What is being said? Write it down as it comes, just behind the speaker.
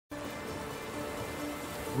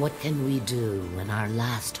What can we do when our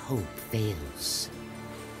last hope fails?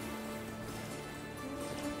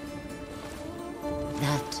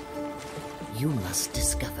 That you must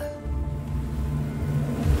discover.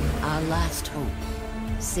 Our last hope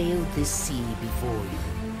sailed this sea before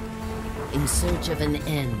you, in search of an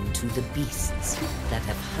end to the beasts that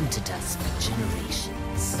have hunted us for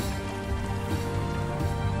generations.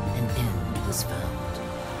 An end was found,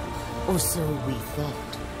 or so we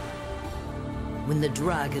thought, when the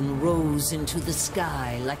dragon rose into the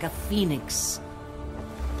sky like a phoenix,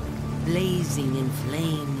 blazing in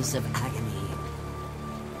flames of agony.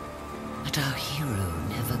 But our hero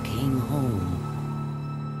never came home.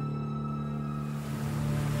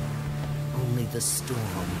 Only the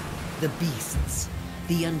storm, the beasts,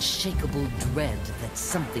 the unshakable dread that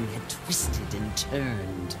something had twisted and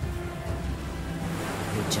turned.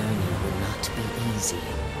 Your journey will not be easy.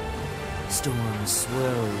 Storm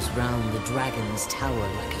swirls round the dragon's tower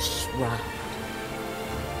like a shroud.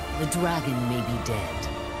 The dragon may be dead,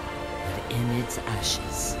 but in its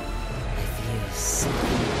ashes, I fear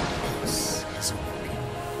something else has awoken.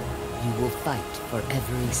 You will fight for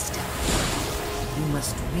every step. You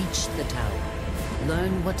must reach the tower,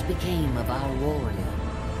 learn what became of our warrior,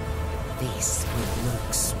 face what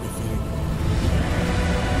lurks within.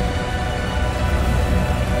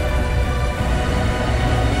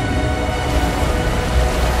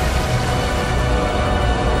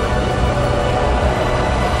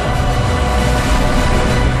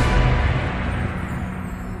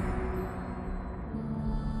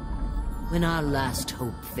 When our last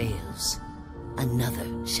hope fails, another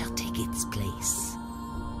shall take its place.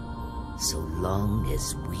 So long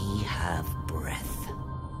as we have breath.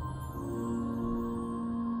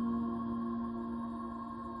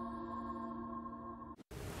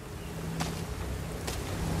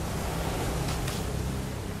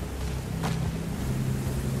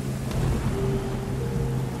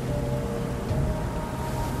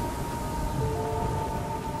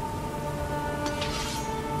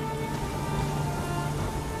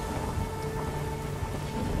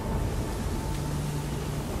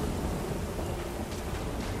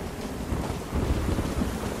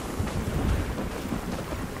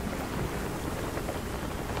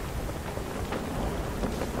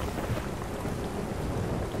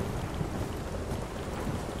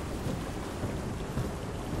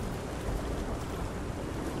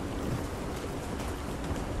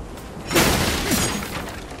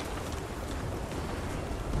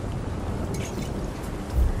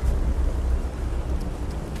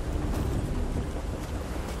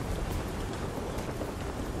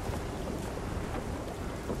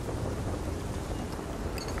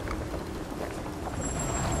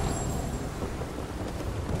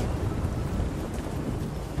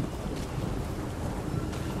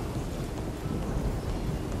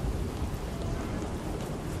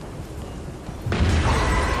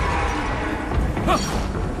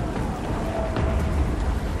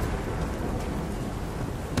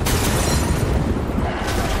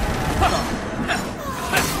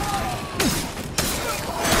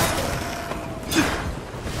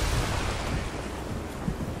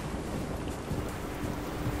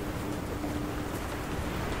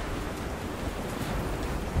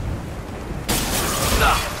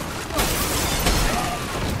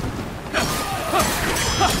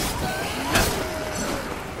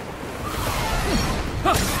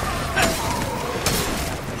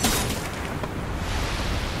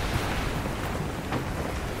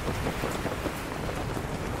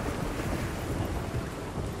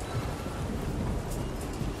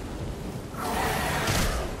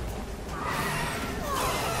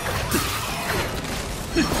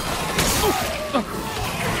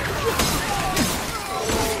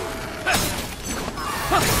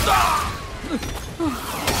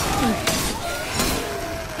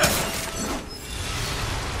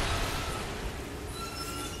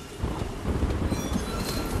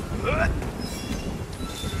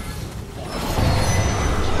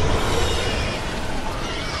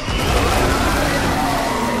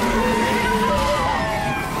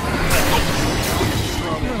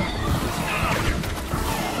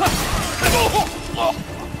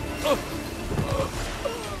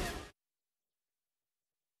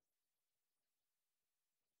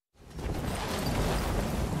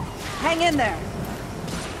 Hang in there.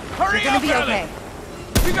 Hurry You're up, gonna be okay.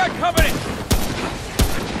 We got company!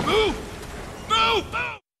 Move! Move!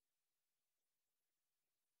 Move!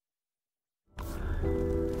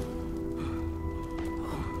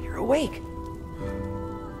 You're awake.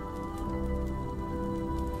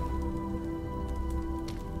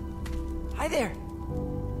 Hi there.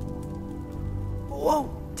 Whoa,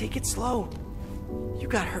 take it slow. You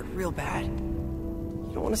got hurt real bad.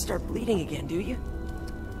 You don't want to start bleeding again, do you?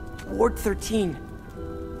 Ward 13.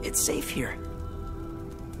 It's safe here.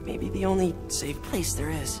 Maybe the only safe place there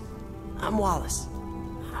is. I'm Wallace.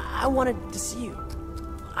 I wanted to see you.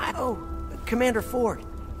 Oh, Commander Ford.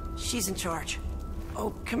 She's in charge.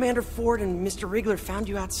 Oh, Commander Ford and Mr. Wriggler found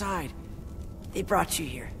you outside. They brought you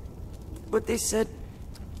here. But they said...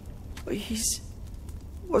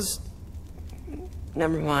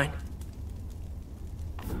 Never mind.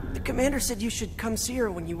 The commander said you should come see her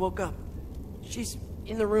when you woke up. She's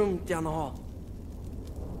in the room down the hall.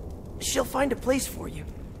 She'll find a place for you.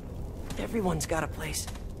 Everyone's got a place.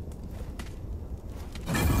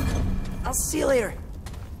 I'll see you later.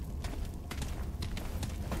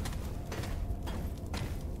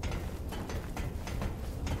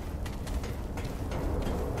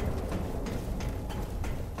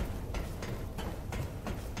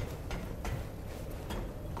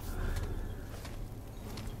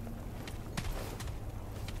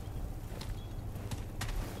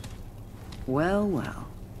 Well, well.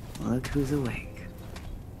 Look who's awake.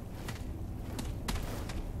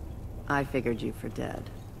 I figured you for dead.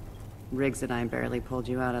 Riggs and I barely pulled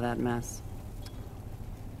you out of that mess.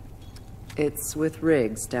 It's with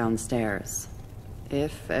Riggs downstairs.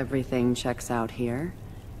 If everything checks out here,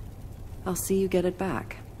 I'll see you get it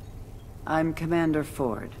back. I'm Commander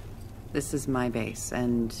Ford. This is my base,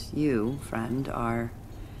 and you, friend, are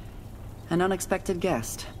an unexpected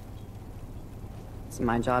guest. It's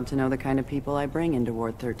my job to know the kind of people I bring into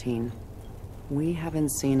Ward 13. We haven't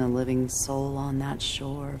seen a living soul on that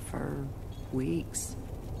shore for weeks.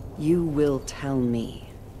 You will tell me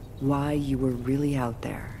why you were really out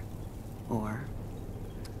there. Or...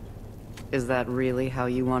 is that really how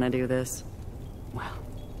you want to do this? Well,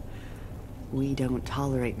 we don't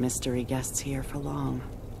tolerate mystery guests here for long.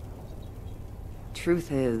 Truth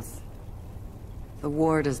is, the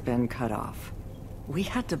ward has been cut off. We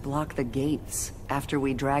had to block the gates after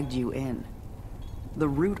we dragged you in. The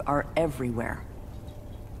root are everywhere.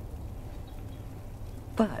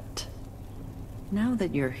 But, now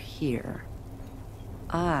that you're here,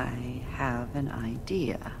 I have an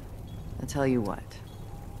idea. I'll tell you what.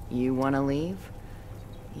 You want to leave?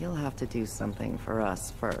 You'll have to do something for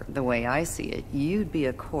us. For the way I see it, you'd be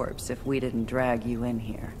a corpse if we didn't drag you in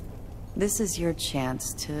here. This is your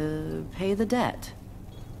chance to pay the debt.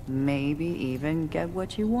 Maybe even get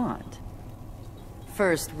what you want.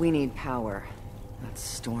 First, we need power. That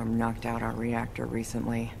storm knocked out our reactor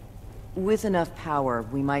recently. With enough power,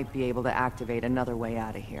 we might be able to activate another way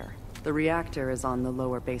out of here. The reactor is on the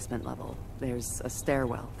lower basement level. There's a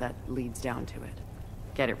stairwell that leads down to it.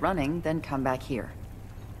 Get it running, then come back here.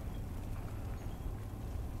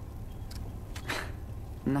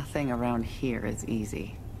 Nothing around here is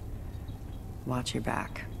easy. Watch your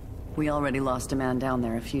back. We already lost a man down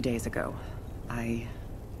there a few days ago. I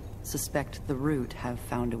suspect the root have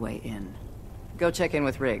found a way in. Go check in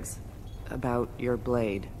with Riggs. About your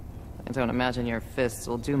blade. I don't imagine your fists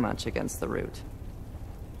will do much against the root.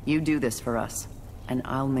 You do this for us, and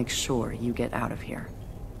I'll make sure you get out of here.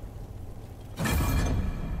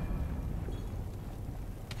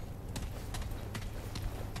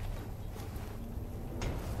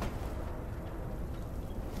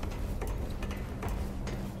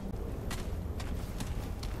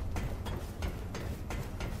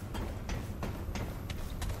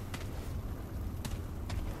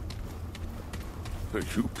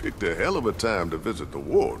 You picked a hell of a time to visit the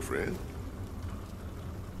ward, friend.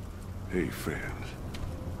 Hey, friend.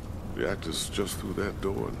 The actor's just through that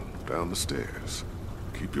door and down the stairs.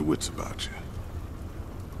 Keep your wits about you.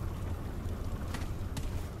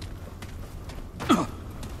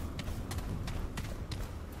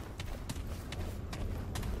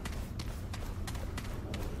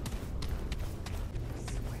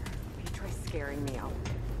 Scaring me out.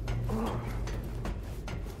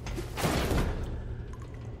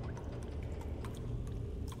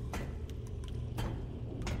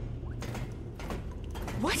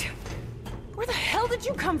 What? Where the hell did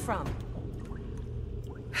you come from?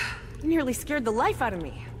 You nearly scared the life out of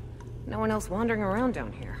me. No one else wandering around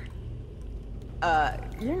down here.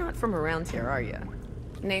 You're not from around here, are you?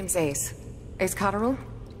 Name's Ace. Ace Cotterill?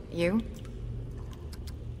 You?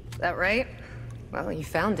 Is that right? Well, you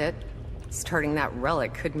found it. Starting that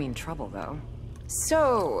relic could mean trouble, though.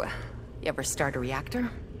 So, you ever start a reactor?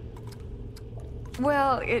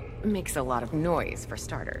 Well, it makes a lot of noise, for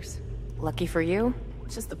starters. Lucky for you,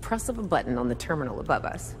 it's just the press of a button on the terminal above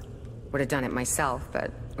us. Would have done it myself,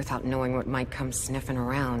 but without knowing what might come sniffing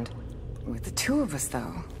around. With the two of us,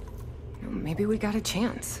 though, maybe we got a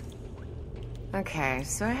chance. Okay,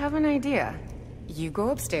 so I have an idea. You go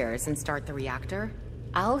upstairs and start the reactor.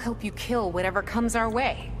 I'll help you kill whatever comes our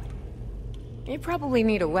way. You probably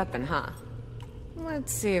need a weapon, huh?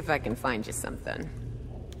 Let's see if I can find you something.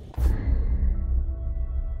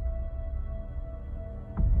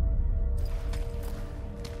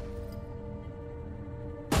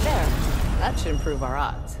 There. That should improve our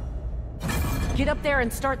odds. Get up there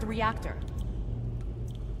and start the reactor.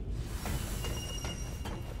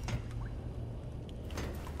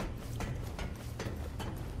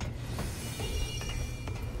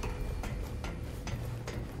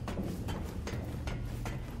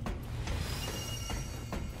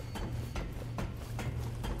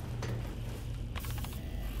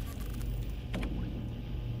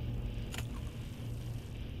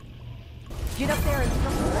 Get up there and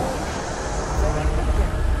start the reactor.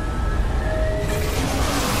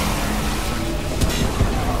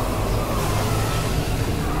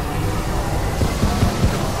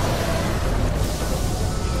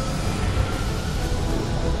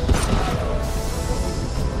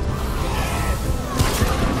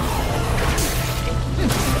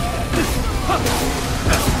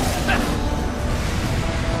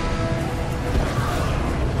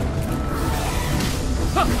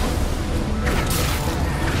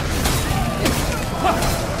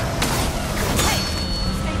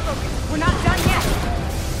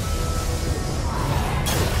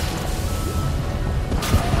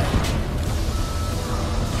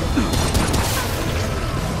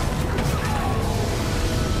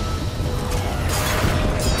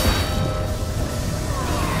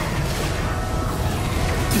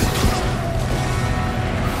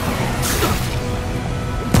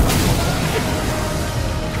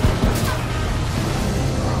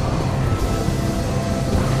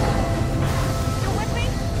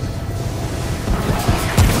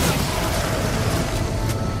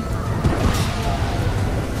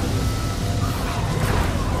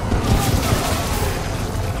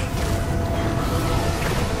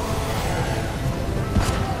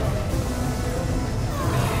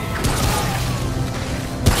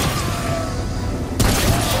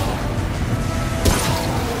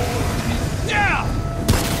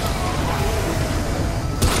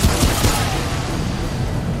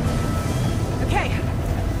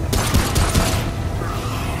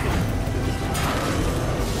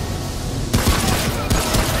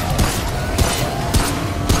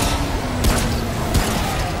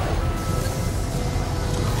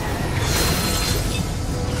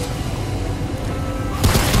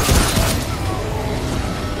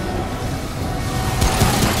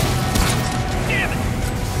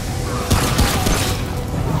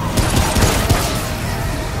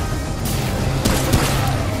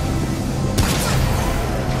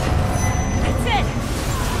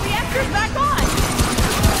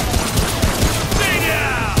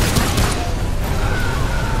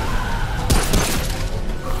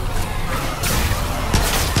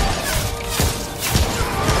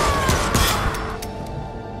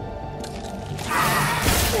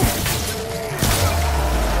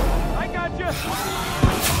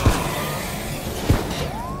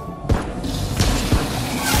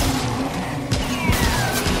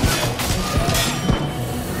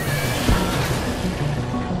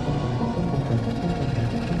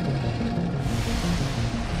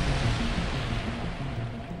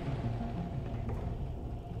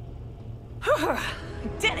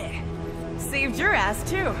 Did it! Saved your ass,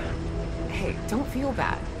 too. Hey, don't feel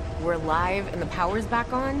bad. We're live and the power's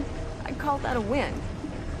back on. I'd call that a win.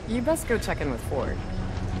 You best go check in with Ford.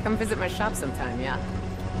 Come visit my shop sometime, yeah?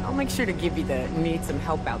 I'll make sure to give you the need some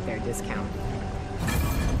help out there discount.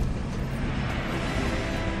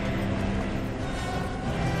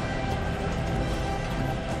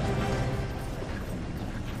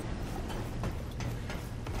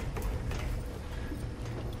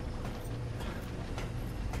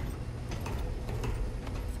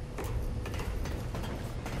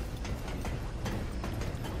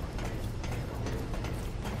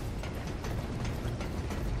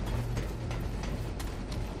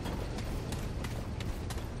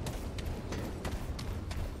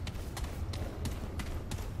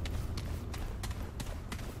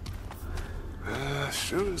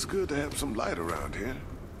 Sure is good to have some light around here.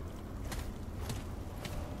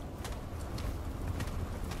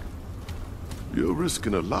 You're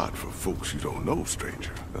risking a lot for folks you don't know,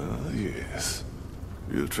 stranger. Yes.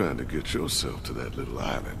 You're trying to get yourself to that little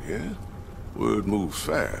island, yeah? Word moves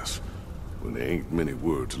fast when there ain't many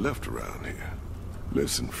words left around here.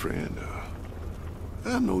 Listen, friend,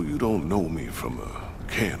 I know you don't know me from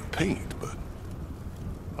a can of paint, but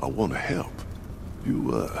I want to help.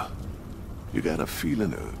 You got a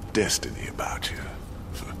feeling of destiny about you.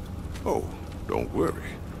 Oh, Don't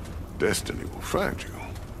worry. Destiny will find you.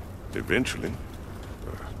 Eventually.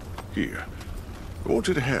 Here. I want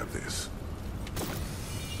you to have this.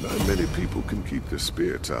 Not many people can keep their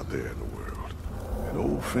spirits out there in the world. An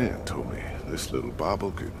old friend told me this little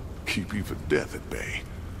bauble could keep even death at bay.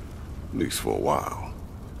 At least for a while.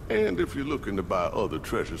 And if you're looking to buy other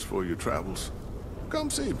treasures for your travels, come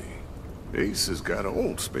see me. Ace has got her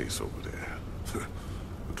own space over there.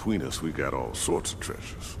 Between us, we got all sorts of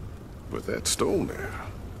treasures. But that stone there,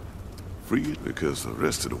 free it because the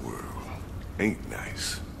rest of the world ain't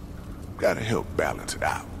nice. Gotta help balance it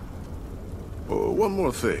out. Oh, one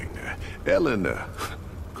more thing. Ellen,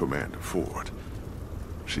 Commander Ford,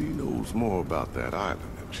 she knows more about that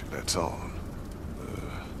island than she lets on.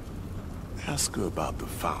 Ask her about the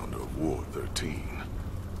founder of Ward 13.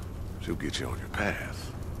 She'll get you on your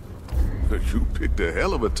path. You picked a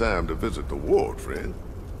hell of a time to visit the ward, friend.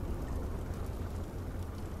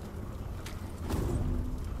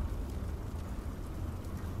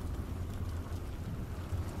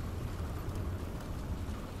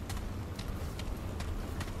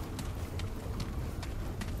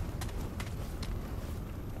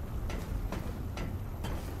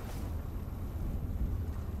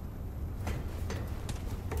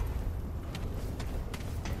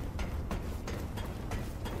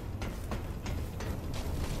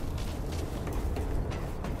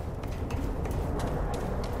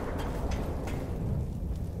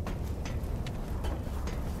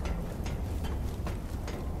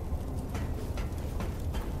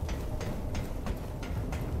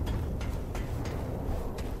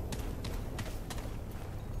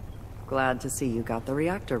 Glad to see you got the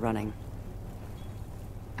reactor running.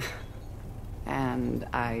 And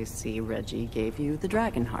I see Reggie gave you the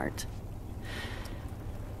dragon heart.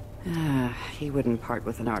 He wouldn't part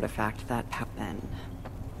with an artifact that powerful.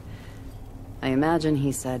 I imagine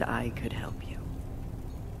he said I could help you.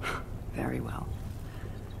 Very well.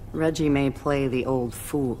 Reggie may play the old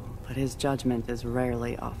fool, but his judgment is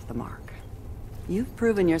rarely off the mark. You've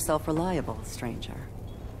proven yourself reliable, stranger.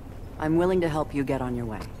 I'm willing to help you get on your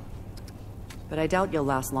way. But I doubt you'll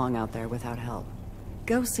last long out there without help.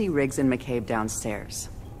 Go see Riggs and McCabe downstairs.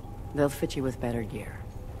 They'll fit you with better gear.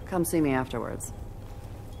 Come see me afterwards.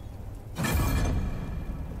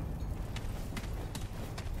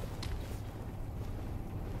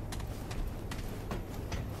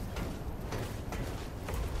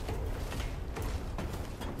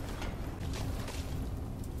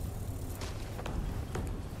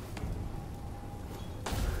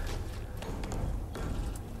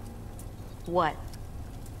 What?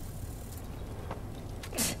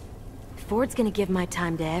 Ford's gonna give my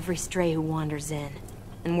time to every stray who wanders in.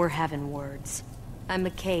 And we're having words. I'm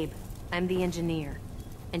McCabe. I'm the engineer.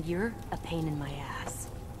 And you're a pain in my ass.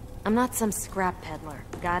 I'm not some scrap peddler,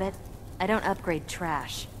 got it? I don't upgrade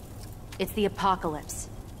trash. It's the apocalypse.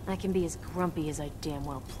 I can be as grumpy as I damn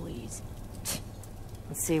well please.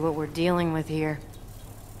 Let's see what we're dealing with here.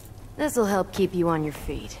 This'll help keep you on your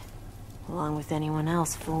feet. Along with anyone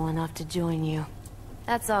else fool enough to join you.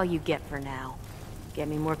 That's all you get for now. Get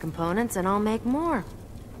me more components and I'll make more.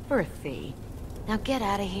 For a fee. Now get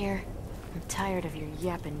out of here. I'm tired of your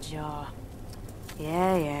yapping jaw.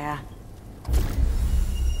 Yeah.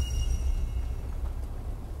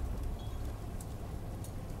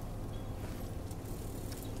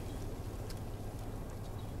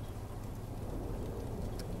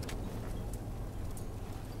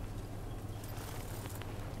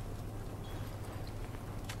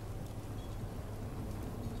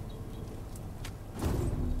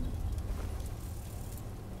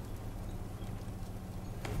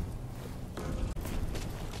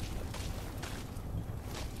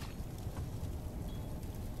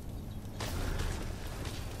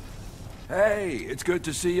 Hey, it's good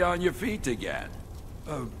to see you on your feet again.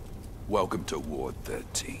 Welcome to Ward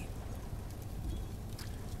 13.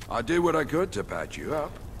 I did what I could to patch you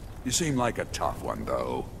up. You seem like a tough one,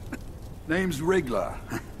 though. Name's Wriggler.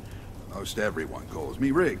 Most everyone calls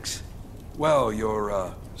me Riggs. Well,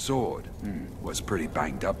 your, sword was pretty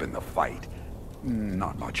banged up in the fight.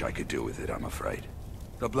 Not much I could do with it, I'm afraid.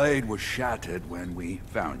 The blade was shattered when we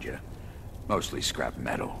found you. Mostly scrap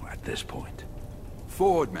metal at this point.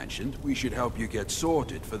 Ford mentioned we should help you get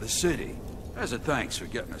sorted for the city, as a thanks for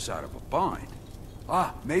getting us out of a bind.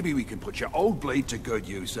 Maybe we can put your old blade to good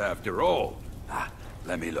use after all.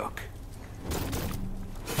 Let me look.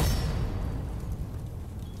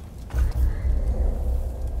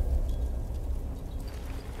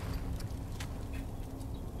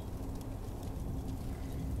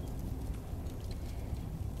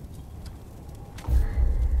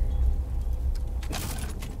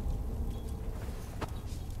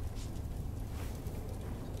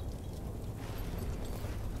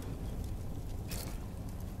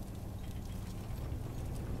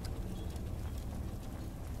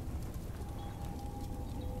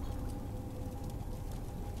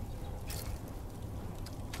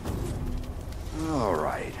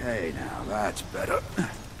 Okay, now that's better.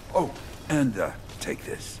 Oh, and take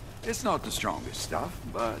this. It's not the strongest stuff,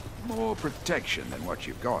 but more protection than what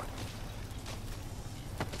you've got.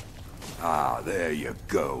 Ah, there you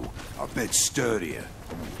go. A bit sturdier.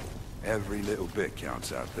 Every little bit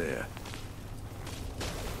counts out there.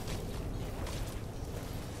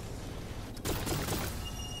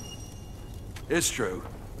 It's true,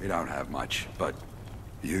 we don't have much, but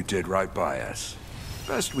you did right by us.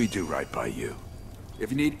 Best we do right by you. If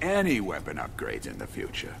you need any weapon upgrades in the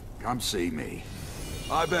future, come see me.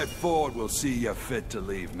 I bet Ford will see you fit to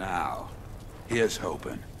leave now. Here's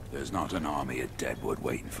hoping there's not an army of Deadwood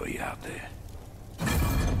waiting for you out there.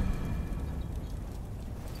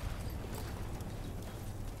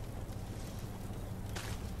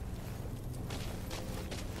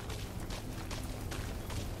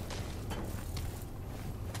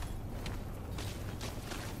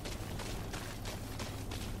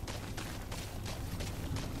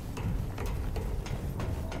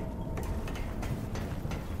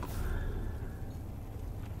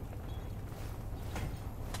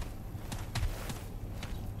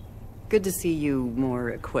 Good to see you more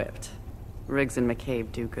equipped. Riggs and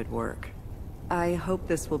McCabe do good work. I hope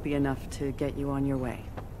this will be enough to get you on your way.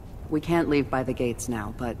 We can't leave by the gates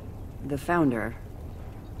now, but the founder,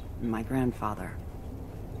 my grandfather,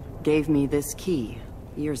 gave me this key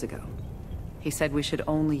years ago. He said we should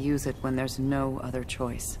only use it when there's no other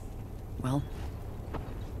choice. Well,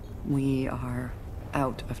 we are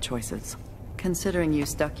out of choices. Considering you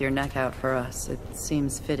stuck your neck out for us, it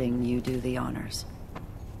seems fitting you do the honors.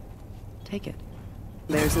 Take it.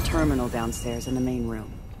 There's a terminal downstairs in the main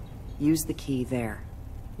room. Use the key there.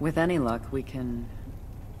 With any luck, we can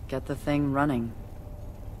get the thing running.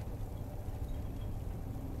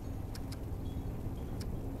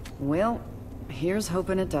 Well, here's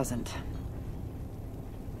hoping it doesn't.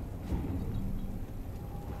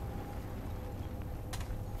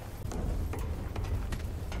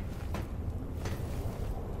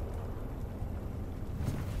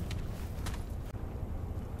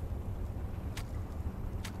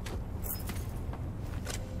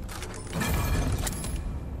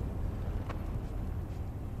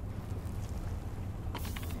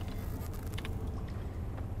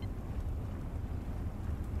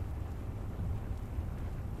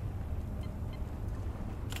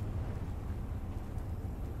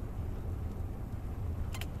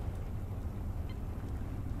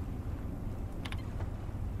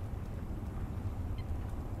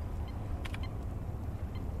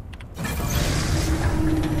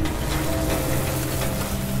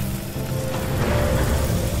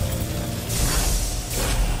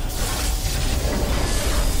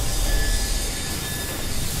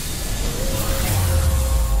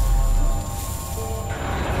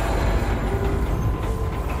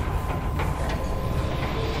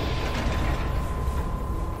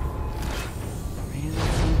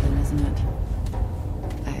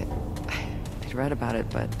 Read about it,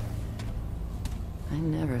 but I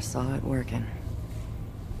never saw it working.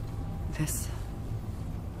 This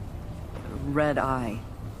red eye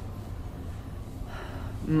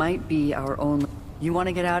might be our only... You want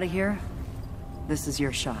to get out of here? This is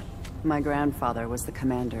your shot. My grandfather was the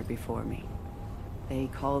commander before me. They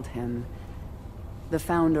called him the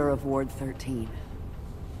founder of Ward 13.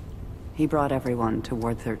 He brought everyone to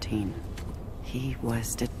Ward 13. He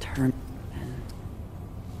was determined.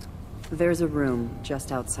 There's a room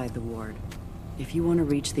just outside the ward, if you want to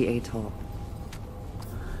reach the atoll.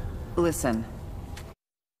 Listen,